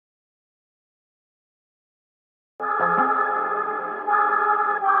I'm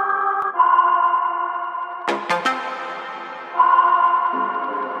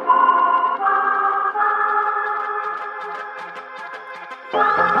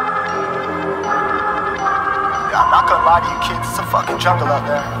not gonna lie to you kids, it's a fucking jungle out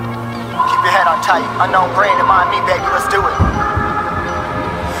there. Keep your head on tight, unknown brain and mind me, baby, let's do it.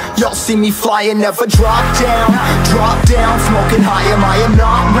 Y'all see me flying, never drop down, smoking high, I am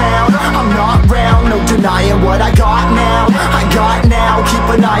not round, I'm not round, no denying what I got now, keep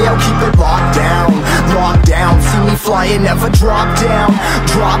an eye out, keep it locked down, see me flying, never drop down,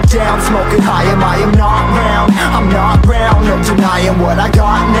 smoking high, I am not round, I'm not round, no denying what I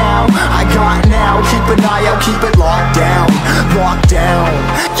got now, keep an eye out, keep it locked down,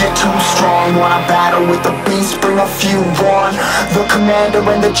 get too strong when I battle with the beast, bring a few on, the commander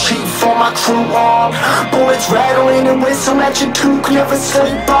and the chief for my crew on, bullets rattling and whistle at your toque, never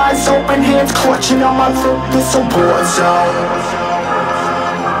sleep, eyes open, hands clutching on my loop, it's a war zone.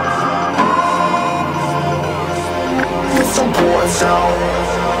 It's a war zone.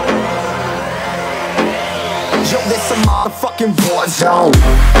 Yo, this a motherfucking war zone.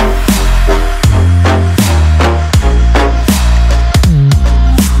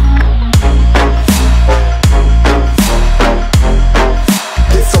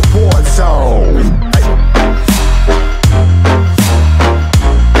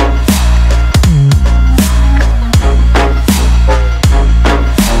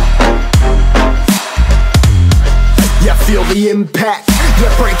 Feel the impact, yeah,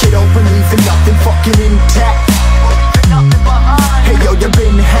 break it open, leaving nothing fucking intact. Hey yo, you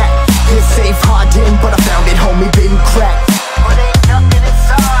been hacked, you're safe hiding, but I found it, homie, been cracked. But ain't nothing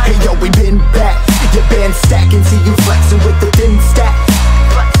inside. Hey yo, we been back, your band stacking, see you flexing with the thin stack.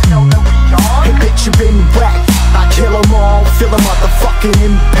 Hey bitch, you been whacked, I kill them all, feel the motherfucking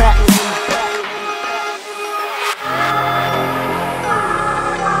impact.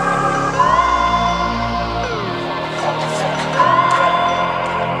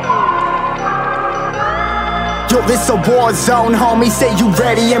 Yo, this a war zone, homie, say you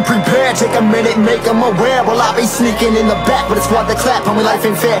ready and prepared. Take a minute, make them aware. Well, I be sneaking in the back, but it's what the clap, homie, life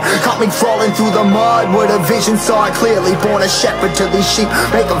ain't fair. Caught me crawling through the mud with a vision, saw it clearly. Born a shepherd to these sheep,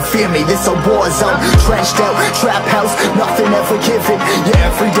 make them fear me. This a war zone, trashed out, trap house, nothing ever given.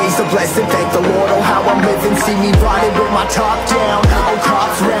 Yeah, every day's a blessing, thank the Lord, oh how I'm living. See me riding with my top down, oh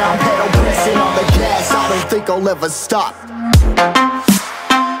cops round, pedal pressing on the gas. I don't think I'll ever stop.